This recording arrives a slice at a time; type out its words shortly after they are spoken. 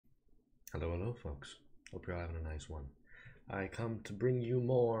Hello, hello, folks. Hope you're having a nice one. I come to bring you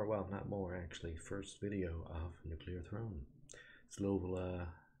more, well, not more actually, first video of Nuclear Throne. It's a little,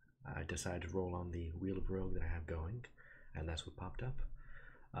 I decided to roll on the Wheel of Rogue that I have going, and that's what popped up.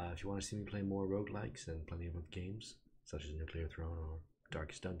 If you want to see me play more roguelikes and plenty of other games, such as Nuclear Throne or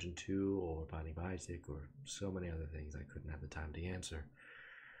Darkest Dungeon 2 or Binding of Isaac or so many other things I couldn't have the time to answer,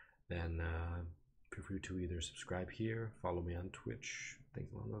 then feel free to either subscribe here, follow me on Twitch,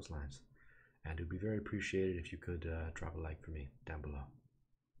 things along those lines. And it would be very appreciated if you could drop a like for me down below.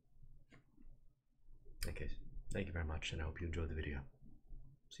 Okay, thank you very much, and I hope you enjoyed the video.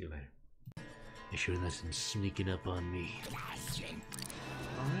 See you later. You sure that's sneaking up on me?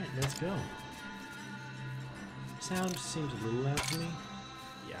 Alright, let's go. Sound seems a little loud to me.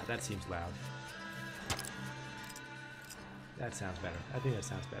 Yeah, that seems loud. That sounds better. I think that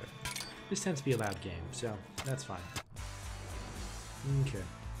sounds better. This tends to be a loud game, so that's fine. Okay.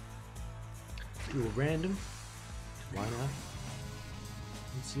 Do a random. Why not?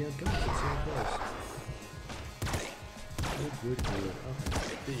 Let's see how it goes. Let's see how it goes. Good.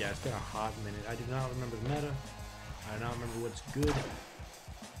 Okay. Yeah, it's been a hot minute. I do not remember the meta. I do not remember what's good.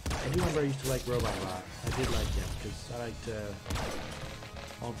 I do remember I used to like Robot a lot. I did like him because I liked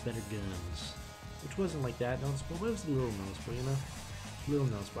all the better guns. Which wasn't like that noticeable, but it was a little noticeable, you know? A little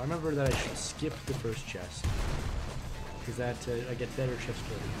noticeable. I remember that I should skip the first chest. Because that, I get better chest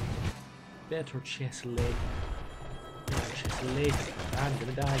loading. Better chest leg. Better chest leg. I'm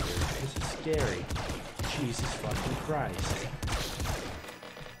gonna die here. This is scary. Jesus fucking Christ.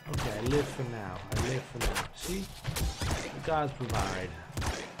 Okay, I live for now. I live for now. See? The gods provide.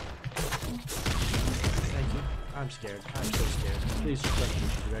 Thank you. I'm scared. I'm so scared. Please just let me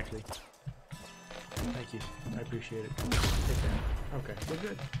shoot you directly. Thank you. I appreciate it. Take that. Okay, we're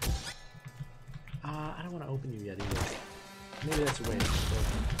good. I don't want to open you yet either. Maybe that's a way to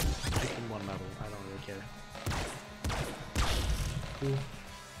keep in one level. I don't really care. Cool.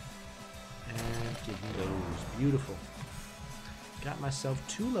 And give me those. Beautiful. Got myself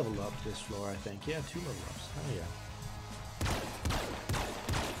 2 level up this floor, I think. Yeah, 2 level ups. Oh yeah.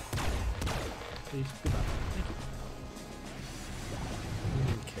 Please, goodbye. Thank you.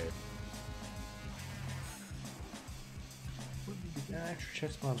 Okay. Extra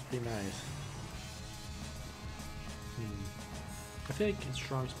chest spawn's pretty nice. I feel like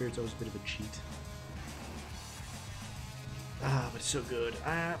Strong Spirit's always a bit of a cheat. But it's so good.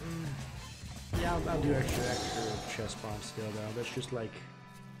 Yeah, I'll do extra chest spawn still though. That's just like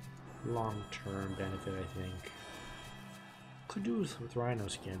long-term benefit, I think. Could do with Rhino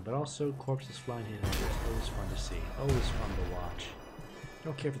skin, but also corpses flying here and there. It's always fun to see. Always fun to watch. I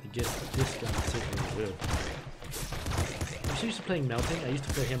don't care if this gun is particularly good. I'm so used to playing Melting. I used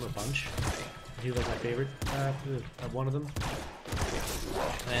to play him a bunch. He was like my favorite, one of them.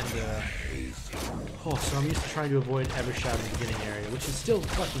 And, so I'm used to trying to avoid every shot in the beginning area, which is still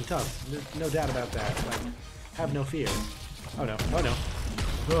fucking tough. No doubt about that. Like, have no fear. Oh no, oh no.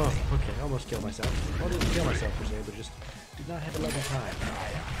 Oh, okay, almost killed myself. Well, didn't kill myself per se, but just did not have a level time.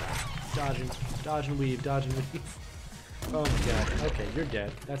 Dodge and weave, dodge and weave. Oh my god. Okay, you're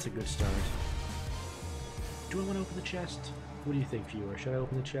dead. That's a good start. Do I want to open the chest? What do you think, viewer? Should I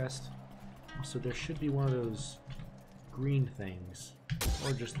open the chest? So there should be one of those green things.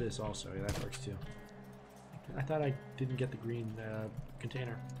 Or just this also. Yeah, that works too. I thought I didn't get the green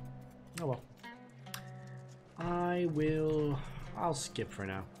container. Oh well. I'll skip for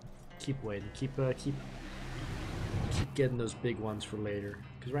now. Keep waiting. Keep getting those big ones for later.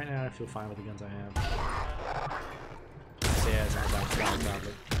 Because right now I feel fine with the guns I have. Yeah, it's not about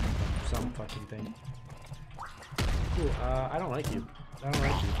some fucking thing. Cool. I don't like you. I don't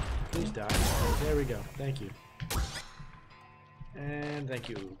like you. Please die. There we go. Thank you. And thank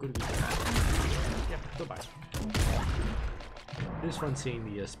you. Good to be back. Yep, goodbye. It is fun seeing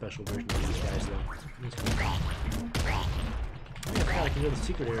the special version of these guys, though. Oh, yeah, I can go to the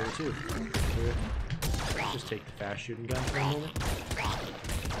secret area, too. Just take the fast shooting gun for a moment.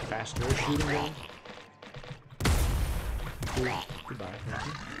 Faster shooting gun. Cool. Goodbye. Thank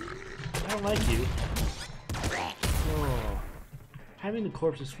you. I don't like you. Oh. Having the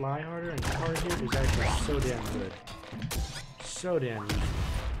corpses fly harder and hard here is actually so damn good. So damn easy.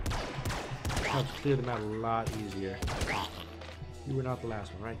 I'll clear them out a lot easier. You were not the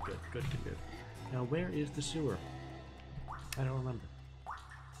last one, right? Good, good, good, good. Now, where is the sewer? I don't remember.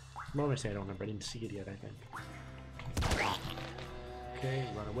 Well, when I say I don't remember, I didn't see it yet, I think. Okay,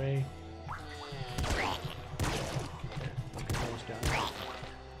 run away. Okay, almost got me.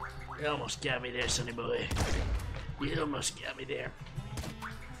 You almost got me there, sonny boy. You almost got me there.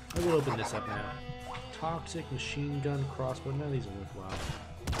 I will open this up now. Toxic machine gun crossbow. None of these are worthwhile.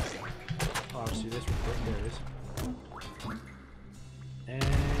 do this real quick. There it is. And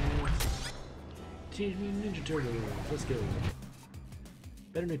Teenage Mutant Ninja Turtles. Let's go.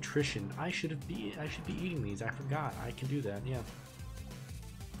 Better nutrition. I should be eating these. I forgot. I can do that. Yeah.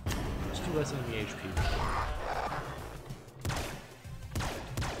 Just do less enemy HP.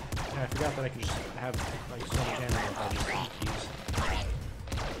 Yeah, I forgot that I could just have like so much ammo if I just eat these.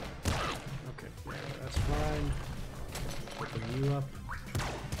 Okay, that's fine. Open you up.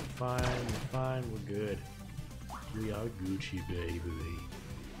 Fine, we're good. We are Gucci, baby.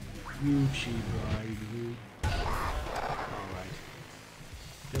 Gucci, baby. Alright.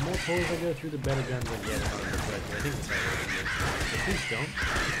 The more pulls I go through, the better guns I get. I think that's how it is. But please don't.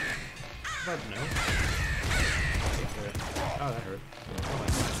 But no. Oh, that hurt.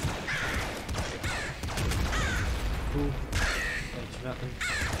 Cool. Thanks, nothing.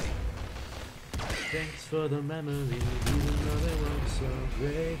 Thanks for the memory, even though they weren't so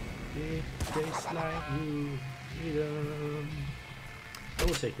great. It tastes like you eat them. I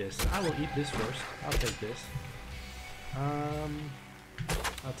will take this. I will eat this first. I'll take this.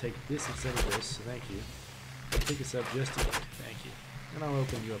 I'll take this instead of this. Thank you. I'll pick this up just to eat. Thank you. And I'll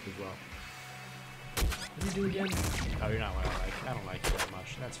open you up as well. What do you do again? Oh, you're not what I like. I don't like you that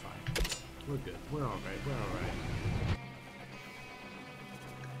much. That's fine. We're good. We're alright. We're alright.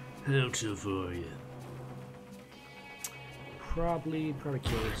 Helpful for you. Probably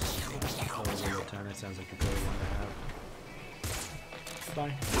kills. Oh, one time. That sounds like a good one to have.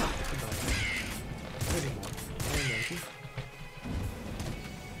 Goodbye. Goodbye. Maybe more. And thank you.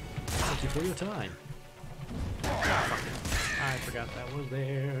 Thank you for your time. Oh, fuck it. I forgot that was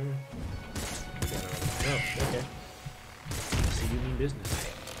there. Oh, okay. So you mean business.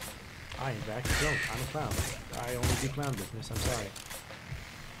 I, in fact, don't. I'm a clown. I only do clown business. I'm sorry.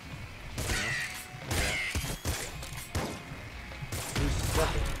 Nothing else. Look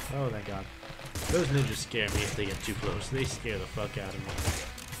at that. Oh, thank God. Those ninjas scare me if they get too close. They scare the fuck out of me.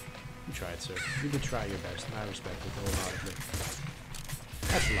 You tried, sir. You did try your best, and I respect it wholeheartedly.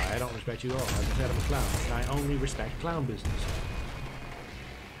 That's a lie. I don't respect you all. As I said, I'm a clown, and I only respect clown business. Is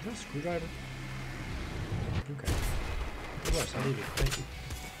that a screwdriver? Okay. Of course, I'll leave it. Thank you.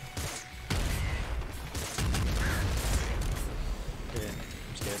 Yeah,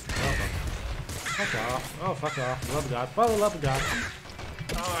 I'm scared. Oh, fuck. Fuck off. Oh, fuck off. Love of God. Follow love of God.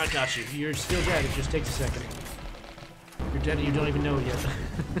 Oh, I got you. You're still dead. It just takes a second. You're dead and you don't even know it yet.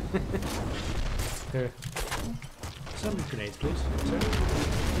 There. Some grenades, please. Sir.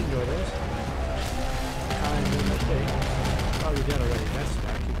 Enjoy those. I'm doing much day. Oh, you're dead already. That's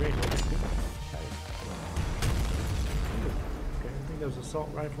actually great. Okay, I think that was an assault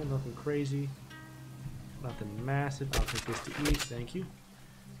rifle. Nothing crazy. Nothing massive. I'll take this to eat. Thank you.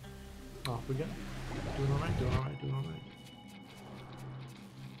 Off we go. Doing alright, doing alright, doing alright.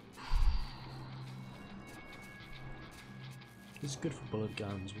 This is good for bullet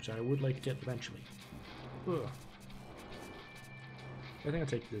guns, which I would like to get eventually. Ugh. I think I'll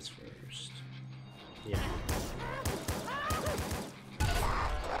take this first. Yeah.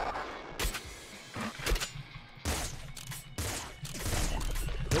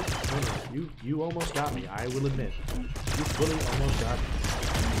 No. You almost got me, I will admit. You fully almost got me.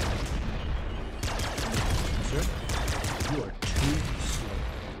 Sir, you are too slow.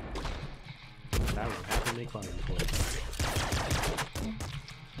 That would have to make fun of me for it.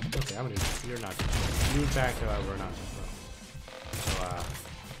 Okay, I'm gonna. You're not too slow. You, in fact, however, are not too slow. So,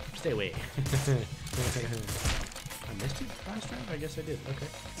 stay away. I missed it last round? I guess I did. Okay.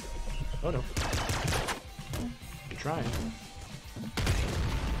 Oh no. You're trying.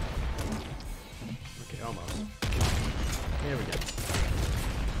 Okay, almost. There we go.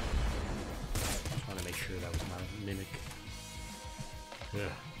 Just want to make sure that was not a mimic.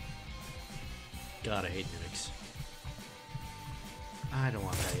 Ugh. God, I hate mimics. I don't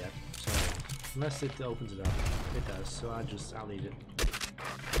want that yet. So, unless it opens it up. It does, so I'll leave it.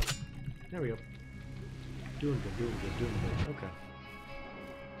 There we go. Doing good, doing good, doing good. Okay.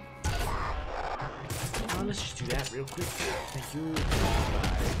 Let's just do that real quick. Thank you.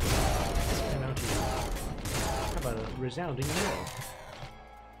 Bye. And out to you. How about a resounding no?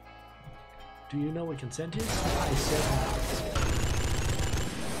 Do you know what consent is? I said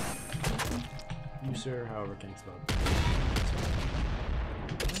no. You, sir, however, can explode.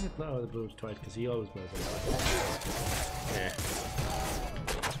 Oh, the blows twice, because he always blows like that. Yeah.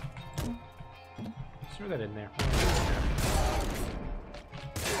 Throw that in there.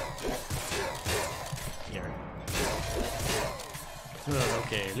 Here. Oh,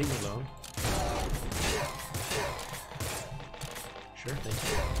 okay, leave me alone. Sure, thank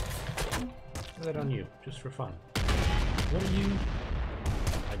you. Throw that on you, just for fun. What are you?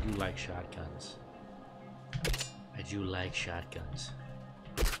 I do like shotguns. I do like shotguns.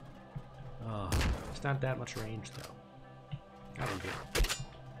 Oh, it's not that much range though. I don't do it.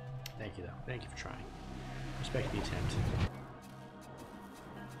 Thank you though. Thank you for trying. Respect the attempt.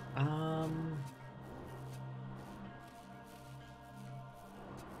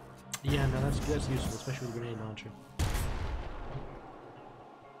 Yeah, no, that's useful, especially with a grenade launcher.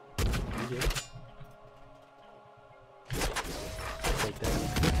 You did. I'll take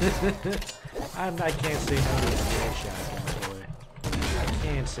that. I can't say no to a grenade shotgun, boy. I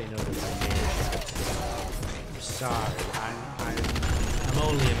can't say no to a grenade shotgun. I'm sorry. I'm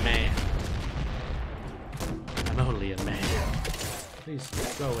only a man. I'm only a man. Please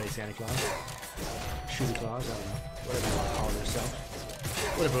go away, Santa Claus. Shooty Claus, I don't know. Whatever you want to call yourself.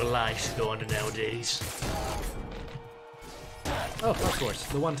 Whatever lives go under nowadays. Oh, of course,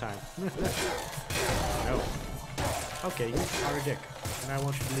 the one time. No. Okay, you are a dick, and I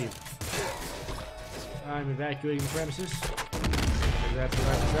want you to leave. I'm evacuating the premises. That's what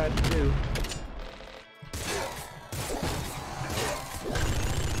I decided to do.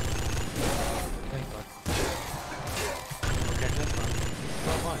 Thank fuck. Okay, that's fine. It's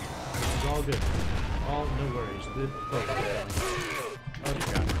all fine. It's all good. All no worries. Oh,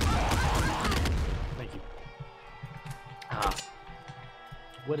 dear God. Thank you.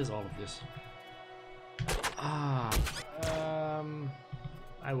 What is all of this?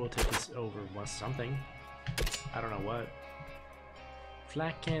 I will take this over something. I don't know what.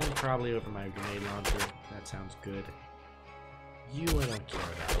 Flak cannon probably over my grenade launcher. That sounds good. You I don't care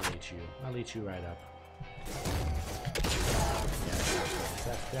about. I'll eat you. I'll eat you right up.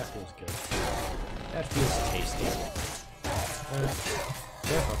 Yeah, that feels good. That feels tasty.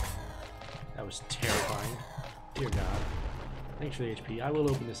 That was terrifying. Dear God. Thanks for the HP. I will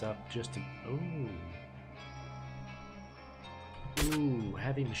open this up just to... Ooh,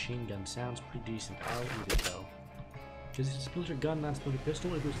 heavy machine gun sounds pretty decent. I'll eat it though. Because it's a splinter gun, not a splinter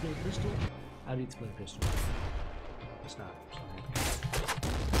pistol. If it was a splinter pistol, I'd eat splinter pistol. It's not. Sorry.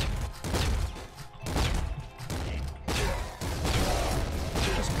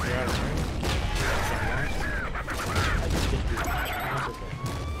 Just grab it, right? I just get through it. That's okay.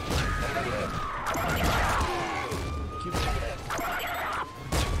 Keep it.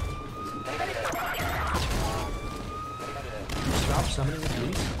 Stop summoning the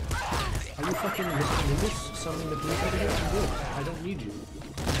police? Are you fucking listening to this? Summoning the police over here? I'm good. I don't need you.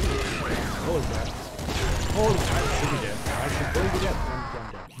 Holy crap. Holy crap. I should be dead. I should totally be dead.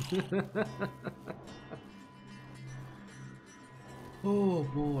 I'm dead. Oh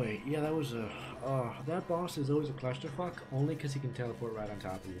boy. Yeah, that was a... that boss is always a clusterfuck, only because he can teleport right on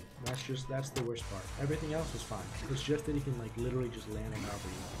top of you. That's the worst part. Everything else is fine. It's just that he can, like, literally just land on top of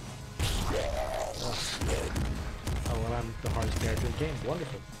you. Oh, well, I'm the hardest character in the game.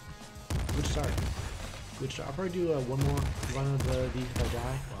 Wonderful. Good start. Good start. I'll probably do one more run of these if I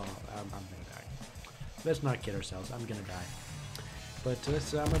die. Well, I'm gonna die. Let's not kid ourselves. I'm gonna die. But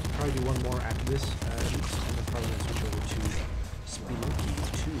I'm gonna probably do one more after this. And then probably gonna switch over to Spelunky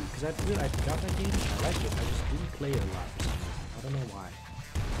 2. Because I got that game. I liked it. I just didn't play it a lot for some reason. I don't know why.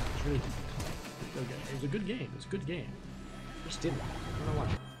 It's really difficult. It was a good game. It's a good game. I just didn't. I don't know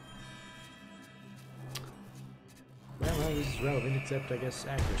why. Well, this is relevant, except I guess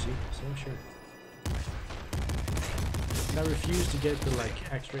accuracy, so sure. I refuse to get the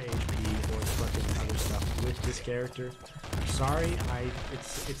like extra HP or the fucking other stuff with this character. I'm sorry,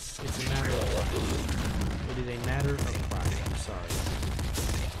 it's a matter of it is a matter of pride. I'm sorry.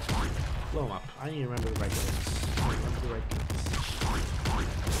 Blow him up. I need to remember the right things.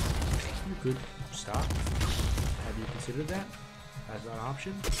 You could stop. Have you considered that as an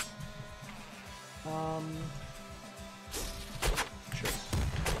option? Sure.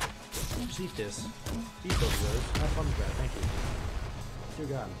 Just eat this. Eat those words. Have fun with that. Thank you. Dear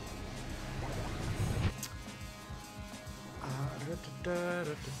God. Let's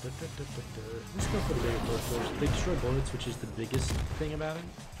go for the bigger bullets. They destroy bullets, which is the biggest thing about it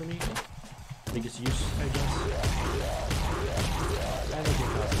for me. Biggest use, I guess. And they can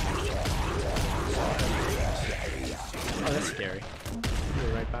cause damage. Oh, that's scary. You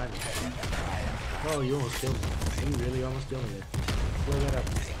were right by me. Oh, you almost killed me. You really almost killed me there. Blow that up.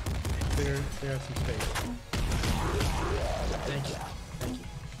 Clear out some space. Thank you. Thank you.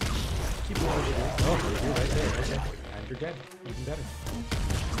 Keep doing what you do. Oh, you're right there. Okay. And you're dead. Even better. I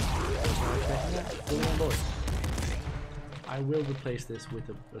was not expecting that. Fully on board. I will replace this with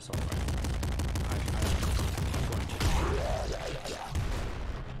an assault rifle. I'm going to.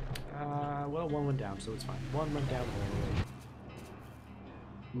 Well, one went down, so it's fine. One went down all the way.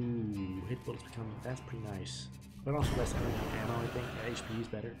 Ooh, hit bullets become... That's pretty nice. But also less ammo, I think. HP is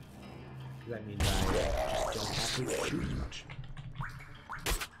better. Because that means I just don't have to shoot as much.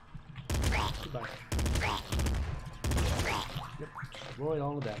 Goodbye. Yep. Avoid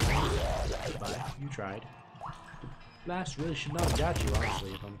all of that. Goodbye. You tried. The blast really should not have got you,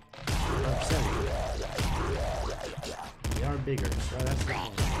 honestly, if I'm 100%. They are bigger, so that's the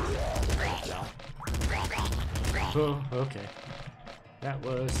point. Oh, okay. That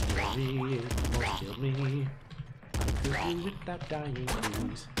was scary. It almost killed me. I could do without dying,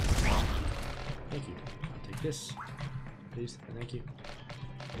 please. Thank you. I'll take this. Please, and thank you.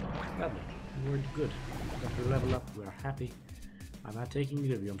 Lovely. We're good. After level up, we're happy. I'm not taking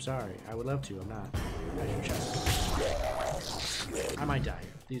it of you, I'm sorry. I would love to, I'm not. That's your chest. I might die.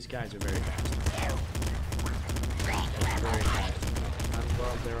 These guys are very fast. Very fast.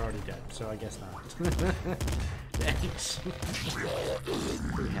 Well, they're already dead, so I guess not. Thanks.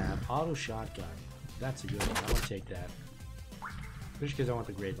 We have auto shotgun. That's a good one. I want to take that. Just because I want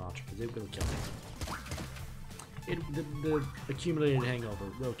the grade launcher, because it will kill me. The accumulated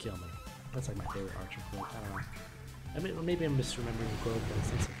hangover will kill me. That's like my favorite archer quote. I don't know. I mean, maybe I'm misremembering the quote, but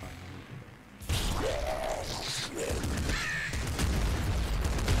it's a fun one.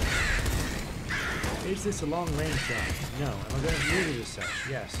 Is this a long range shot? No. Am I going to use it as such?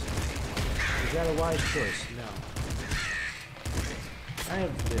 Yes. Is that a wise choice? No. I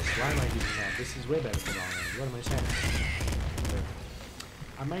have this. Why am I using that? This is way better for long range. What am I saying?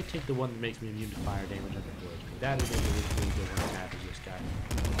 I might take the one that makes me immune to fire damage at the village. That is a really good one to have as this guy.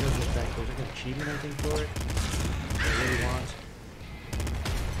 It doesn't affect. There's like an achievement I think for it. I really want.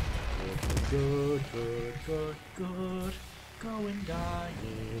 Good. Go and die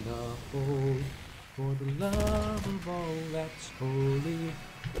in a hole for the love of all that's holy.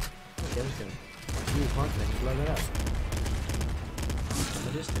 Okay, I'm just gonna do one thing and blow that up. From a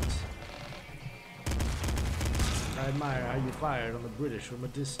distance. I admire how you fired on the British from a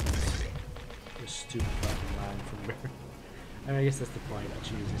distance. This stupid fucking line from where. I mean, I guess that's the point.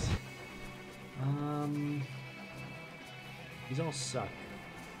 Jesus. These all suck.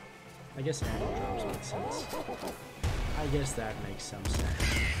 I guess ammo drops make sense. I guess that makes some sense.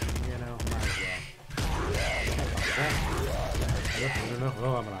 You know, might as well. I don't know.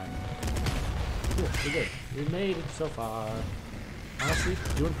 Oh, I'm alive. Cool, we're good. We made it so far. Honestly,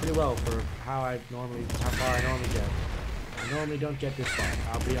 doing pretty well for how far I normally get. I normally don't get this far,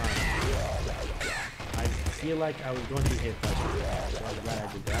 I'll be honest. I feel like I was going to be hit by something, so I'm glad I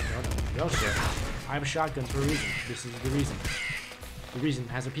did that. No, sir. I have a shotgun for a reason. This is the reason. The reason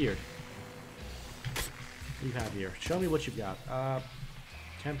has appeared. What do you have here? Show me what you've got.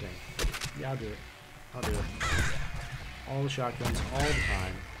 Tempting. Yeah, I'll do it. I'll do it. All the shotguns, all the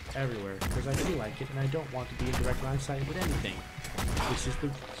time, everywhere, because I feel like it, and I don't want to be in direct line of sight with anything. This is the...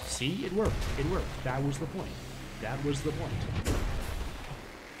 See? It worked. It worked. That was the point. That was the point.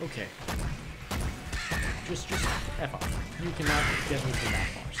 Okay. Just F off. You cannot get me from that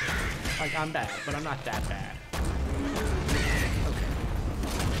far. So, like, I'm bad, but I'm not that bad. Okay.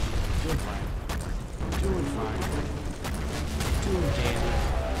 Doing fine. Doing fine. Doing dandy.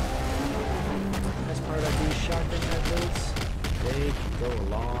 Best part of these shotgun methods, they can go a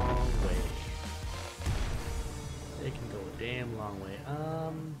long way. They can go a damn long way.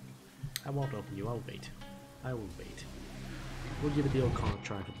 I won't open you. I'll wait. I will wait. We'll give it the old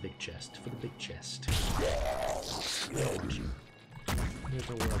try for the big chest. For the big chest. I don't want you. There's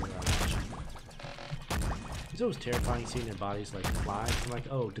no world where I want you. It's always terrifying seeing their bodies like fly. I'm like,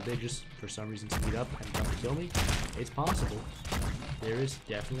 oh, did they just for some reason speed up and come to kill me? It's possible. There is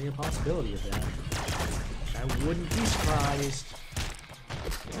definitely a possibility of that. I wouldn't be surprised.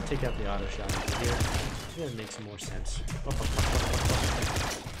 I'll take out the auto shot here. That makes more sense. Oh, I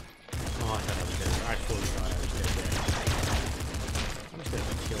thought I was dead. I fully thought I was dead there. I'm just gonna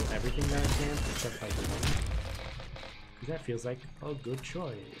kill everything that I can except like the one. Because that feels like a good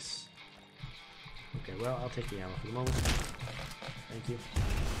choice. Okay, well, I'll take the ammo for the moment. Thank you.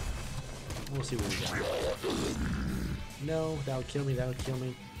 We'll see what we got. No, that would kill me, that would kill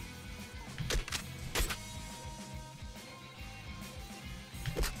me.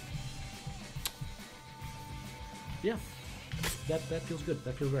 Yeah, that feels good.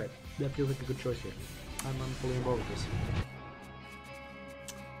 That feels right. That feels like a good choice here. I'm fully involved with this.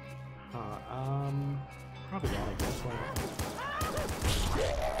 Probably not, I guess. Why not?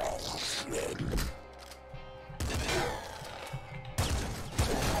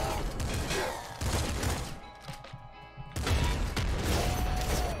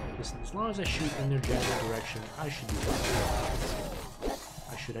 Listen, as long as I shoot in their general direction, I should be fine.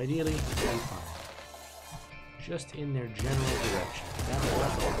 I should ideally be fine. Just in their general direction.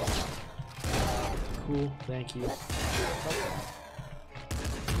 Cool, thank you. Fuck that.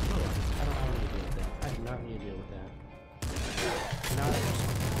 Hold on. I don't need to deal with that. I do not need to deal with that. Not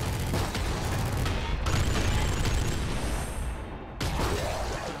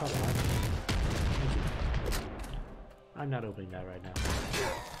Hold on. Thank you. I'm not opening that right now.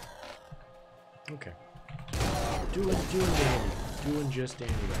 Okay. Doing dandy. Doing just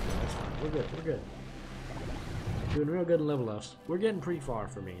dandy right now. That's fine. We're good. We're good. Doing real good in level ups. We're getting pretty far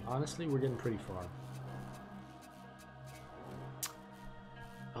for me. Honestly, we're getting pretty far.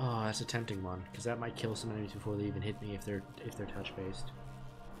 Oh, that's a tempting one, because that might kill some enemies before they even hit me if they're touch based.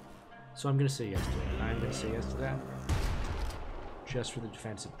 So I'm gonna say yes to it. I'm gonna say yes to that. Just for the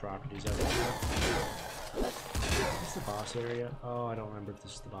defensive properties of it. Is this the boss area? Oh, I don't remember if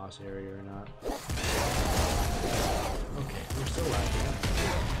this is the boss area or not. Okay, we're still laughing.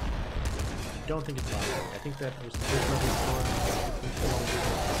 I don't think it's boss area. I think that was the first level before.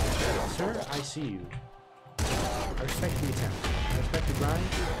 Sir, I see you. I respect the attempt. I respect the grind.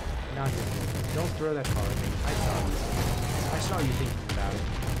 Not your thing. Don't throw that car at me. I saw you. I saw you thinking about it.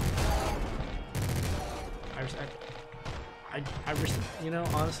 You know,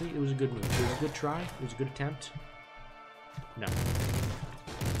 honestly, it was a good move. It was a good try. It was a good attempt. No.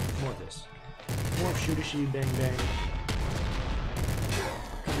 More of this. More shooty shooty bang bang.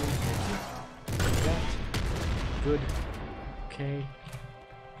 That. Good. Okay.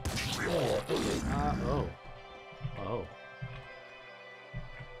 Oh. Oh. Oh.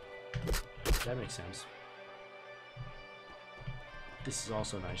 That makes sense. This is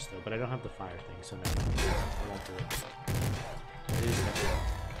also nice though, but I don't have the fire thing, so no. I won't do it. It is tempting.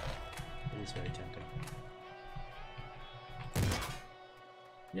 It is very tempting.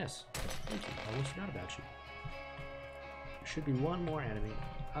 Yes. Thank you. I almost forgot about you. There should be one more enemy.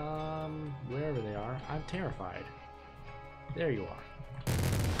 Wherever they are. I'm terrified. There you are.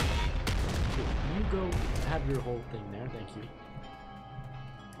 Cool. You go have your whole thing there, thank you.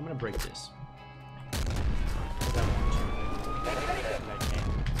 I'm gonna break this.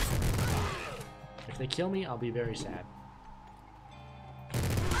 If they kill me, I'll be very sad.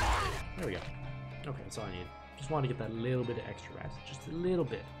 There we go. Okay, that's all I need. Just wanted to get that little bit of extra rest. Just a little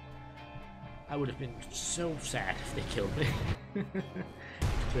bit. I would have been so sad if they killed me.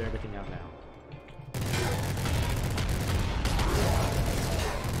 Clear everything out now.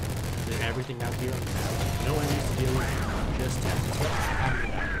 Clear everything out here. No one needs to deal with. Just test.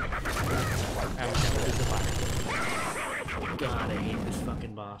 God, I hate this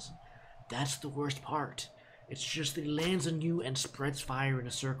fucking boss. That's the worst part. It's just that he lands on you and spreads fire in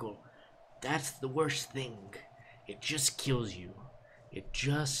a circle. That's the worst thing. It just kills you. It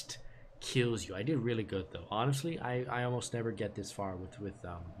just kills you. I did really good though. Honestly, I almost never get this far with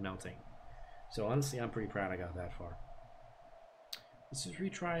melting. So honestly, I'm pretty proud I got that far. Let's just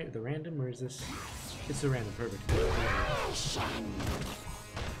retry the random, or is this? It's a random, perfect.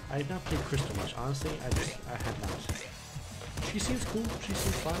 I have not played Crystal much, honestly. I have not. She seems cool. She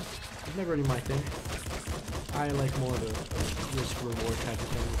seems fun. It's never really my thing. I like more of a risk-reward type of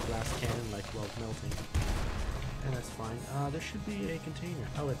thing with glass cannon, like, well, melting. And that's fine. There should be a container.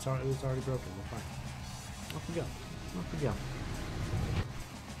 Oh, it was already broken. We're fine. Off we go. Off we go.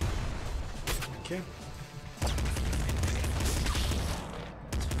 Okay.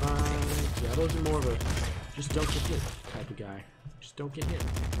 It's fine. Yeah, those are more of a just don't get hit type of guy. Just don't get hit.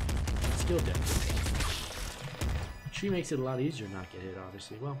 Skill death. She makes it a lot easier to not get hit,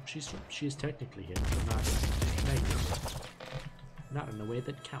 obviously. Well, she is technically hit, but not negative. Not in a way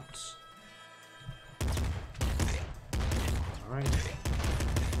that counts. Alright.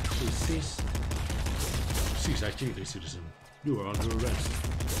 Please cease. Cease activity, citizen. You are under arrest.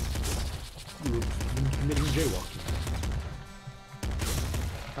 You are committing jaywalking.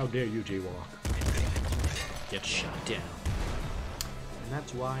 How dare you jaywalk? Get shot down. And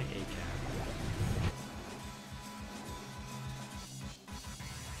that's why ACAB.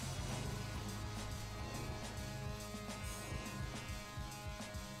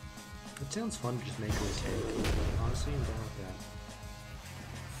 It sounds fun to just make her a tank. Honestly, I'm down with that.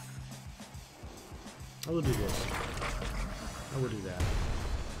 I will do this. I will do that. I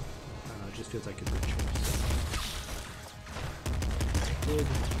don't know, it just feels like a good choice. Good.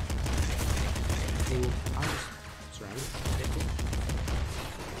 Cool. I'm just surrounded. Okay, cool.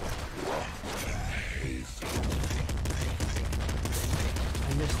 I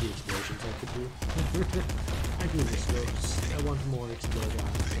miss the explosions I could do. I do miss those. I want more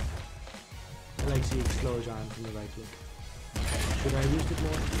explosions. I like the explosion from the right click. Should I have used it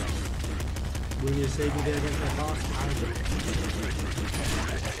more? No. Will you save me there against that boss? I will.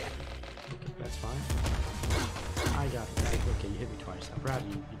 That's fine. I I got that. Okay, you hit me twice. I'm proud of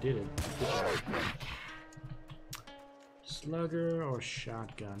you. You did it. Good job. Slugger or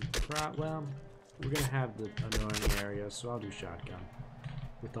shotgun? Well, we're gonna have the annoying area, so I'll do shotgun.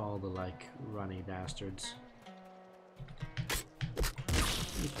 With all the, like, runny bastards.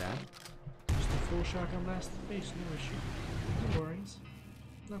 Eat that. Just a full shotgun blast to the face, no issue. No worries.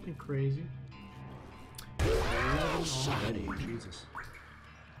 Nothing crazy. 11 already, Jesus.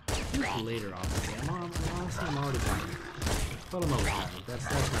 Who's later on the day? Honestly, I'm already tired. But I'm always tired. That's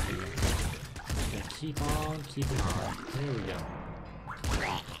nothing new. Just gonna keep on keeping on. There we go.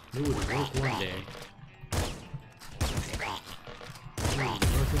 Knew it would work one day.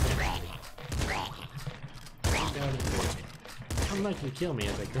 Unlikely to kill me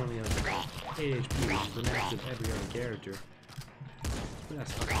as I currently have 8 HP, which is the max of every other character. But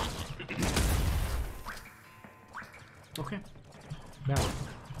that's fine. Okay. Valid.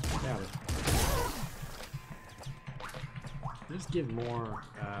 Valid. Let's give more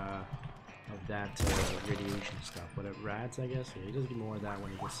of that radiation stuff. Whatever, rats, I guess. Yeah, he does get more of that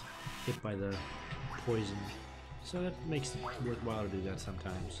when he gets hit by the poison. So that makes it worthwhile to do that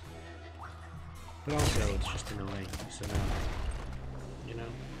sometimes. But also, it's just annoying. So now, you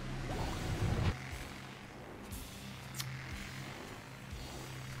know.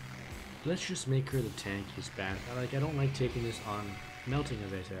 Let's just make her the tankiest bat. I don't like taking this on melting,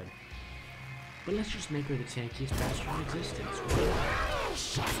 as I said. But let's just make her the tankiest bastard in existence.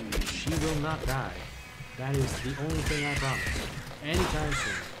 She will not die. That is the only thing I promise. Anytime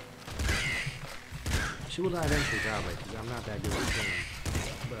soon. She will die eventually, probably, because I'm not that good at killing.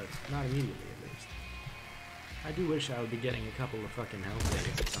 But not immediately, at least. I do wish I would be getting a couple of fucking health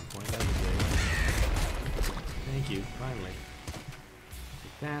days at some point. That would be great. Thank you, finally.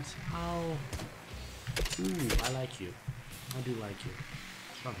 That, I'll... Ooh, I like you. I do like you.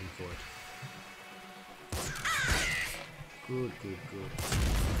 Something for it. Good, good, good.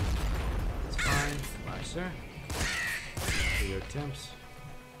 That's fine. Bye, sir. For your attempts.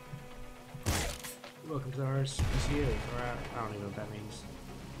 Welcome to our PCA, or I don't even know what that means.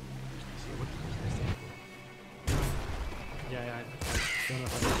 What does that stand for? Yeah, I don't know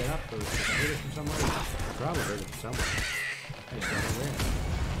if I made that up, or if I heard it from somewhere. I probably heard it from somewhere. I just don't know where.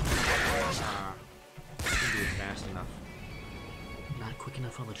 I didn't do it fast enough. Not quick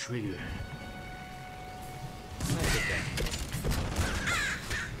enough on the trigger. That's okay.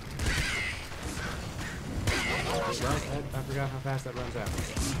 Well, I forgot how fast that runs out.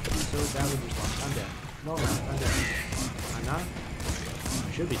 So that would respond. I'm dead. No, I'm dead. I'm not?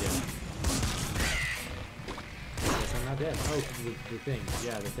 I should be dead. Yes, I'm not dead. Oh, the thing.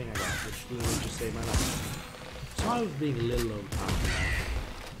 Yeah, the thing I got, which literally just saved my life. So I was being a little overconfident.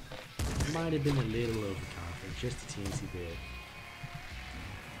 Might have been a little overconfident, just a teensy bit.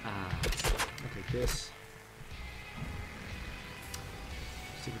 I'll take this.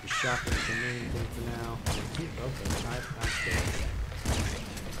 Stick with the shotgun as the main thing for now. Okay, I'm scared.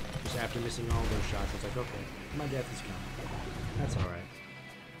 Just after missing all those shots, it's like, okay, my death is coming. That's alright.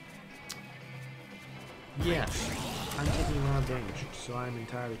 Yes, I'm taking a lot of damage, so I'm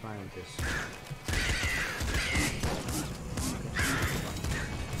entirely fine with this.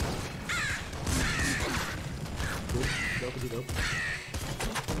 Cool. Dope.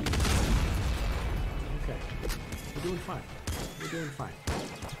 Okay. We're doing fine. We're doing fine.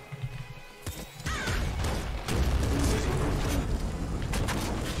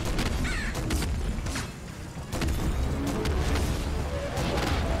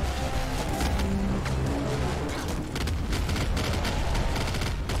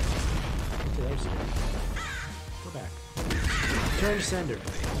 Go back. Return to sender.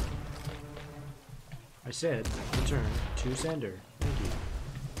 I said, return to sender. Thank you.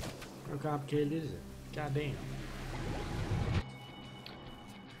 How complicated is it? Goddamn.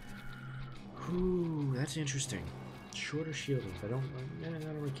 Ooh, that's interesting. Shorter shielding. I don't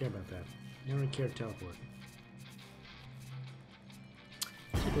really care about that. I don't really care to teleport.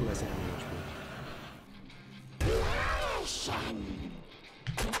 Keep it less enemy HP.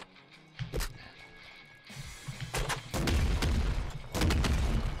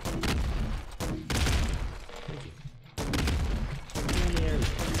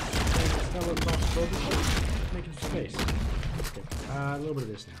 Making some space. Okay. A little bit of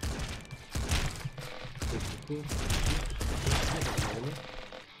this now. Cool.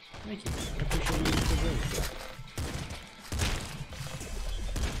 Thank you. I appreciate you for doing that.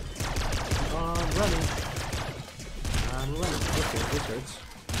 Running. I'm running. Okay, this hurts.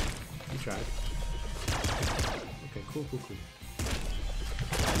 You tried. Okay, cool.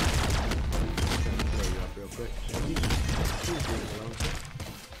 Blow you up real quick. Thank you. Please leave me alone, sir.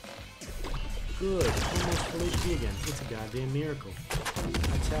 Good. Almost full HP again. It's a goddamn miracle.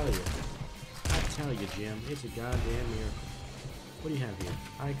 I tell you, Jim, it's a goddamn miracle. What do you have here?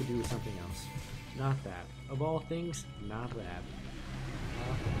 I could do with something else. Not that. Of all things, not that.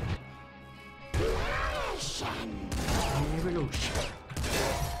 Not that. Evolution.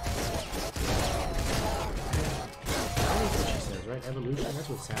 That's what she says, right? Evolution? That's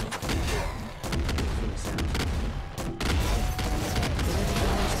what it sounds like. That's what it sounds like.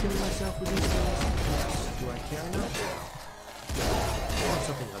 Killing myself with these things. Do I care enough? I want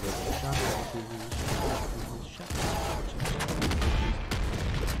something other than shotgun.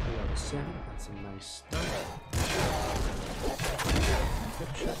 Level 7. That's a nice start.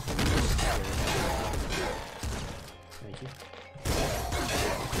 Quick shot. Thank you.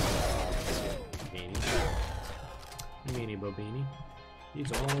 Meanie Bobini.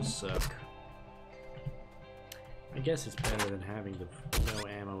 These all suck. I guess it's better than having the no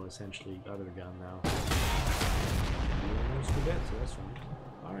ammo, essentially, other gun now. Almost for dead, so that's fine.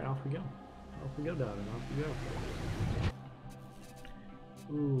 Alright, off we go. Off we go, darling, off we go.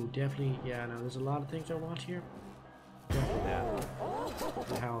 Ooh, definitely, yeah, no, there's a lot of things I want here. Definitely that.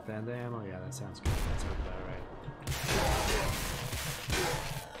 The health and the ammo, yeah, that sounds good. That sounds about right.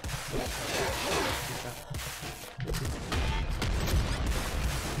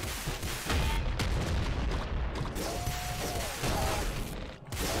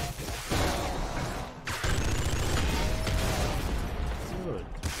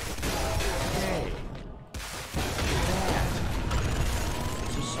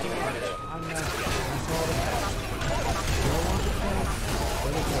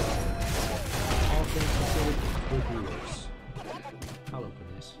 I'll open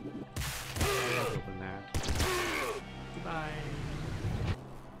this. I'll open that. Goodbye.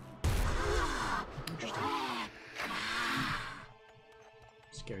 Interesting.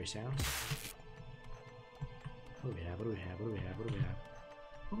 Scary sounds. What do we have? What do we have? What do we have? What do we have?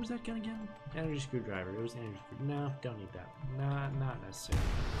 What was that gun again? Energy screwdriver. It was energy screwdriver. No, don't need that. Not necessary.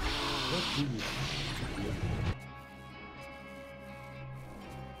 What do you have?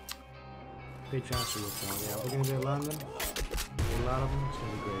 Fade faster with one. Yeah, we're gonna do a lot of them. A lot of them. It's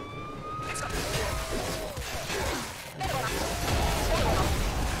gonna be great.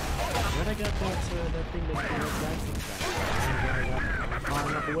 When I got that thing that kills vaccine back. I'm far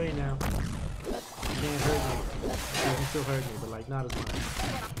enough away now. You can't hurt me. You can still hurt me, but like not as much.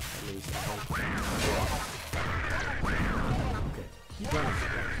 At least I hope. Okay. Keep running.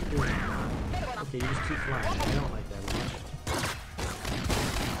 Keep doing it. Okay, you just keep flying. I don't like that as much.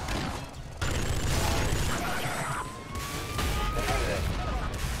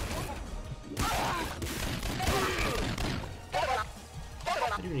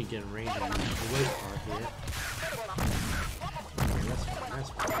 I didn't even get in range of the worst part here. Okay, that's fine, that's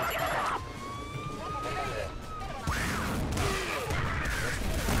fine, that's fine.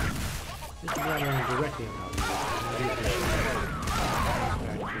 This is not running directly on top of me.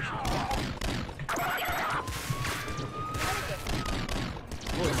 I appreciate it.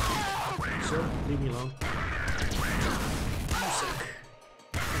 Sir, leave me alone. You suck.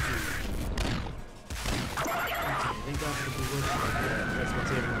 Thank God for the blue wood. That's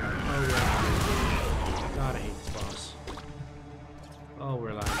what's even alive. Oh yeah. God, I hate this boss. Oh, we're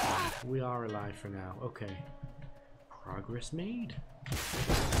alive. We are alive for now. Okay. Progress made.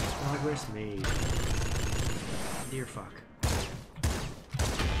 Progress made. Dear fuck. Oh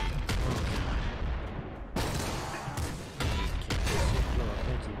god.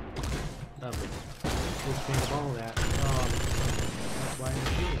 Thank you. Lovely. Just can't have all that. That's why I'm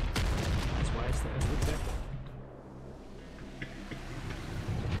here. That's why it's there. That's exactly.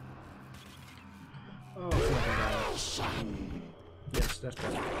 Oh, fucking bad. Yes, that's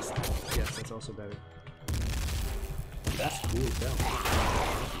better. Yes, that's also better. That's cool as hell.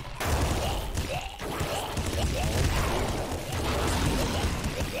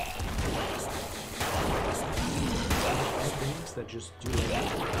 Things that just do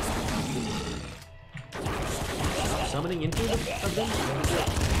summoning into them of them?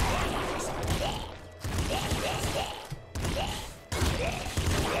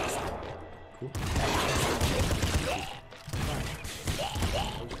 Cool.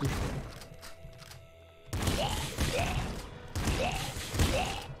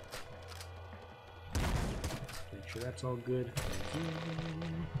 Make sure that's all good.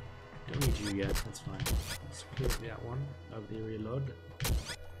 Don't need you yet, that's fine. Let's clear that one of the reload.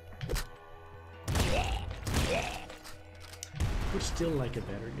 Would still like a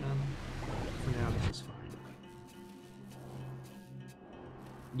better gun. For now, this is fine.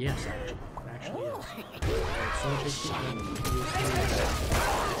 Yes, actually yes. Alright, so much HP.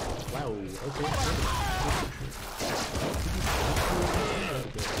 Wow, okay.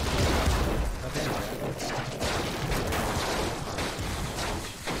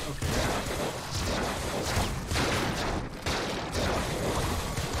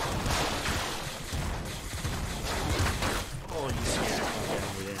 Oh, you scared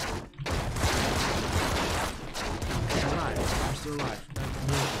me there. I'm alive. I'm still alive.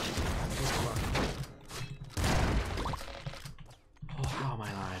 Oh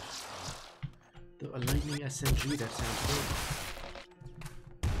my life. The lightning SMG, that sounds good.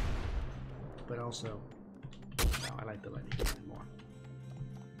 But also, no, I like the lightning more.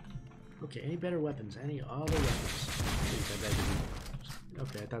 Okay, any better weapons? Any other weapons? Please, I beg of you.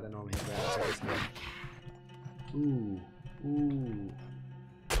 Okay, I thought that normally had that. So it's not. Ooh.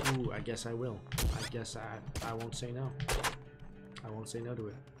 I guess I will. I guess I won't say no. I won't say no to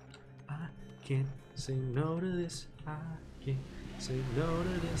it. I can't say no to this. I can't say no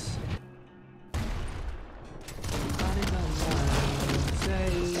to this.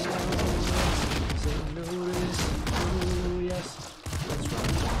 Say no to this. Oh yes. That's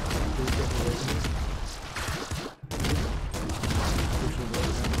right. Please get away from me.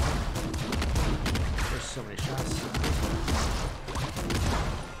 There's so many shots.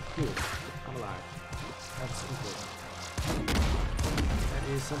 Good. I'm alive. That's important. That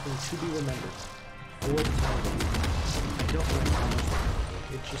is something to be remembered for the time being. I don't like how much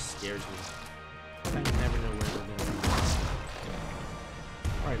it just scares me. I never know where they're going to be.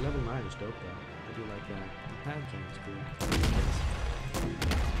 Alright, level 9 is dope though. I do like that. The pound cannon's cool.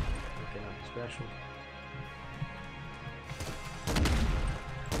 Okay, nothing special.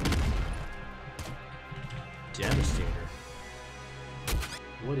 Devastator.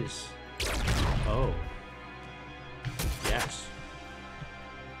 What is... Oh. Yes.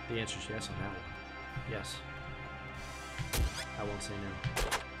 The answer is yes on that one. Yes. I won't say no.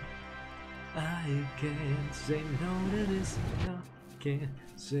 I can't say no to this. No, can't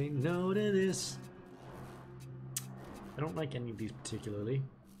say no to this. I don't like any of these particularly.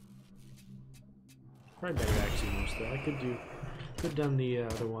 Probably better actually most though. I could have done the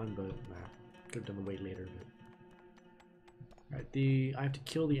other one, but nah. Could have done the wait later, but. Alright, I have to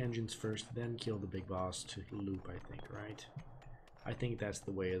kill the engines first, then kill the big boss to loop, I think, right? I think that's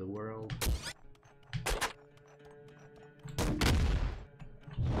the way of the world.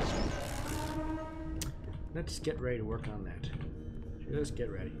 Let's get ready to work on that. Just get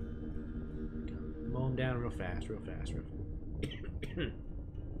ready. Mow them down real fast, real fast, real fast.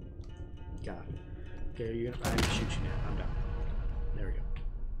 God. Okay, I'm gonna shoot you now. I'm done. There we go.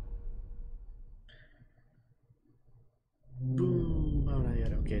 Boom! Oh, not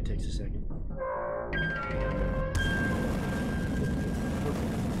yet. Okay, it takes a second.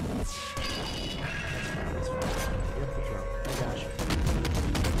 That's fine, that's fine. Get the throw. I got you.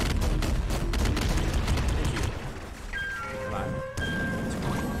 Thank you. Alive.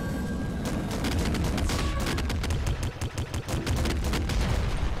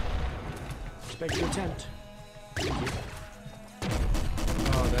 Respect your attempt. Thank you.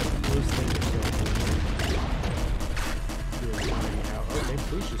 Oh, those things are so okay,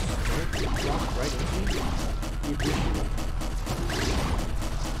 please just drop right into me. You appreciate it.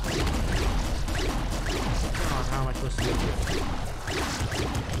 Oh, how am I supposed to do this?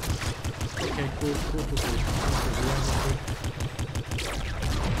 Okay, cool.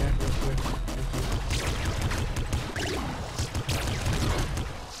 Okay, real quick. Thank you.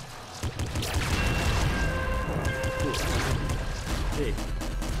 Cool. Hey.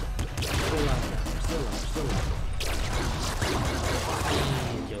 Still alive, guys. Still alive.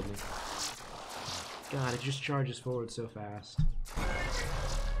 He killed me. God, it just charges forward so fast.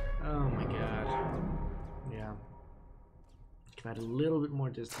 Oh my god. Yeah. If I had a little bit more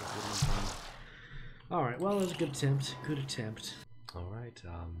distance, it would have been fine. Alright, well, it was a good attempt. Good attempt. Alright,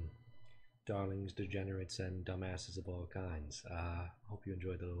 darlings, degenerates, and dumbasses of all kinds. Hope you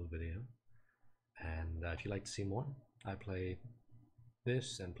enjoyed the little video. And if you'd like to see more, I play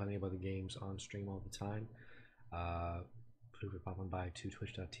this and plenty of other games on stream all the time. Feel free to pop on by to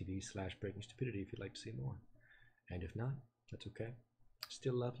twitch.tv/breakingstupidity if you'd like to see more. And if not, that's okay.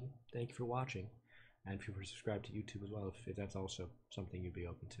 Still love you. Thank you for watching. And feel free to subscribe to YouTube as well if that's also something you'd be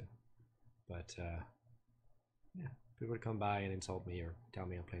open to. But yeah, feel free to come by and insult me or tell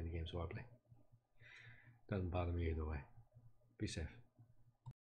me I'm playing the games while I play. Doesn't bother me either way. Be safe.